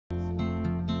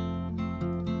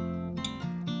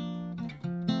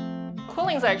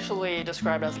Quilling is actually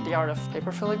described as the art of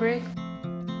paper filigree.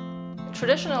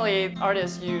 Traditionally,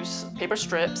 artists use paper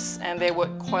strips and they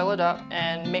would coil it up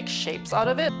and make shapes out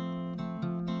of it.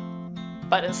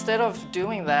 But instead of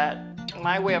doing that,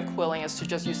 my way of quilling is to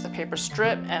just use the paper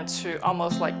strip and to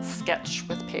almost like sketch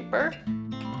with paper.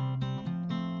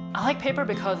 I like paper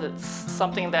because it's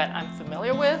something that I'm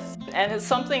familiar with, and it's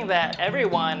something that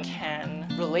everyone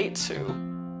can relate to.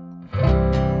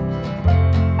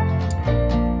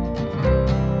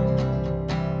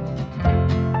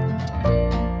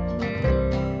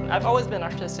 I've always been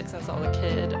artistic since I was a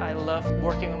kid. I love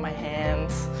working with my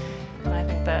hands. And I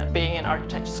think that being in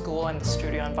architecture school and the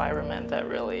studio environment, that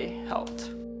really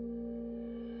helped.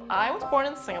 I was born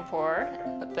in Singapore,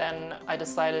 but then I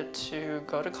decided to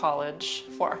go to college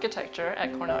for architecture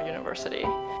at Cornell University.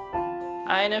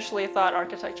 I initially thought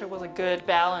architecture was a good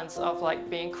balance of like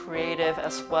being creative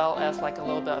as well as like a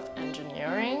little bit of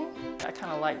engineering. I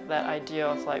kind of like that idea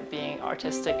of like being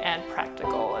artistic and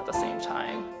practical at the same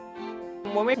time.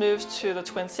 When we moved to the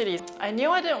Twin Cities, I knew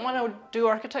I didn't want to do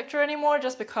architecture anymore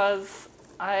just because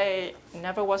I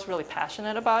never was really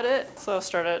passionate about it. So I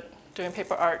started doing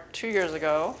paper art 2 years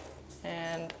ago,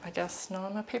 and I guess now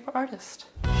I'm a paper artist.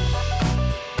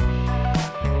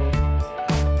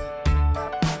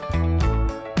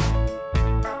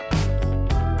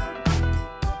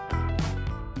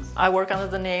 I work under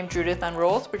the name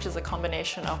JUDiTH+ROLFE, which is a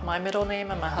combination of my middle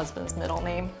name and my husband's middle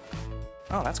name.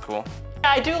 Oh, that's cool.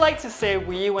 I do like to say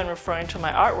we when referring to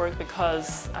my artwork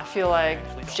because I feel like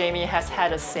Jamie has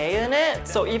had a say in it.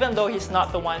 So even though he's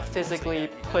not the one physically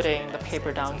putting the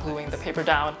paper down, gluing the paper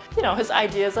down, you know, his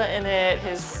ideas are in it,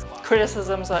 his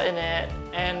criticisms are in it,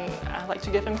 and I like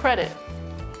to give him credit.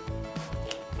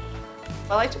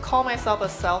 I like to call myself a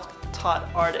self-taught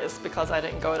artist because I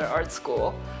didn't go to art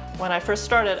school. When I first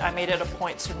started, I made it a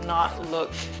point to not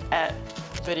look at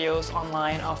videos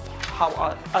online of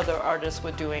how other artists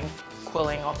were doing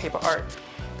quilling or paper art,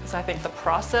 because I think the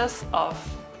process of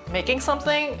making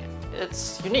something,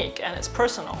 it's unique and it's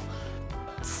personal.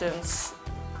 Since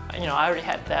I already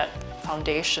had that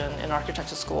foundation in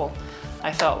architecture school,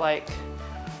 I felt like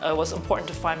it was important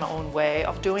to find my own way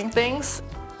of doing things.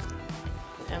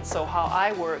 And so how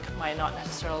I work might not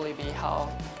necessarily be how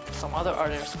some other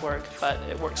artists work, but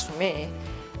it works for me,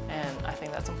 and I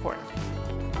think that's important.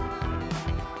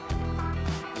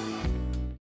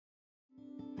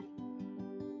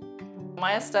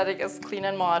 My aesthetic is clean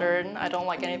and modern. I don't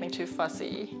like anything too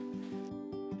fussy.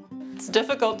 It's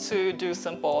difficult to do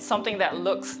simple. Something that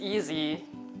looks easy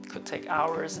could take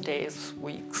hours, days,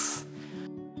 weeks.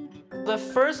 The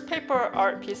first paper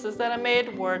art pieces that I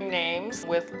made were names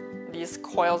with these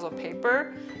coils of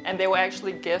paper, and they were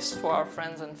actually gifts for our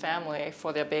friends and family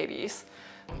for their babies.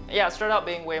 Yeah, it started out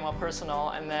being way more personal,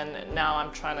 and then now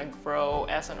I'm trying to grow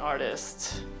as an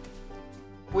artist.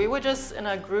 We were just in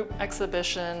a group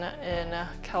exhibition in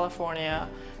California.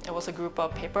 It was a group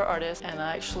of paper artists, and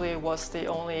I actually was the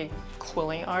only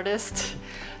quilling artist.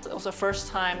 It was the first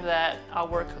time that our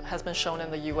work has been shown in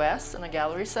the US in a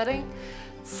gallery setting.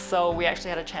 So we actually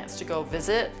had a chance to go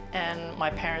visit, and my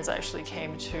parents actually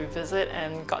came to visit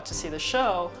and got to see the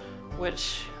show,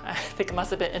 which I think must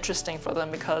have been interesting for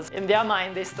them because in their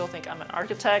mind they still think I'm an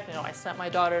architect. You know, I sent my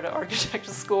daughter to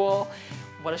architecture school.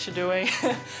 What is she doing?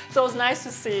 So it was nice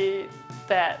to see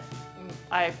that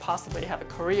I possibly have a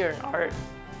career in art.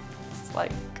 It's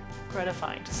like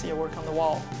gratifying to see your work on the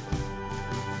wall.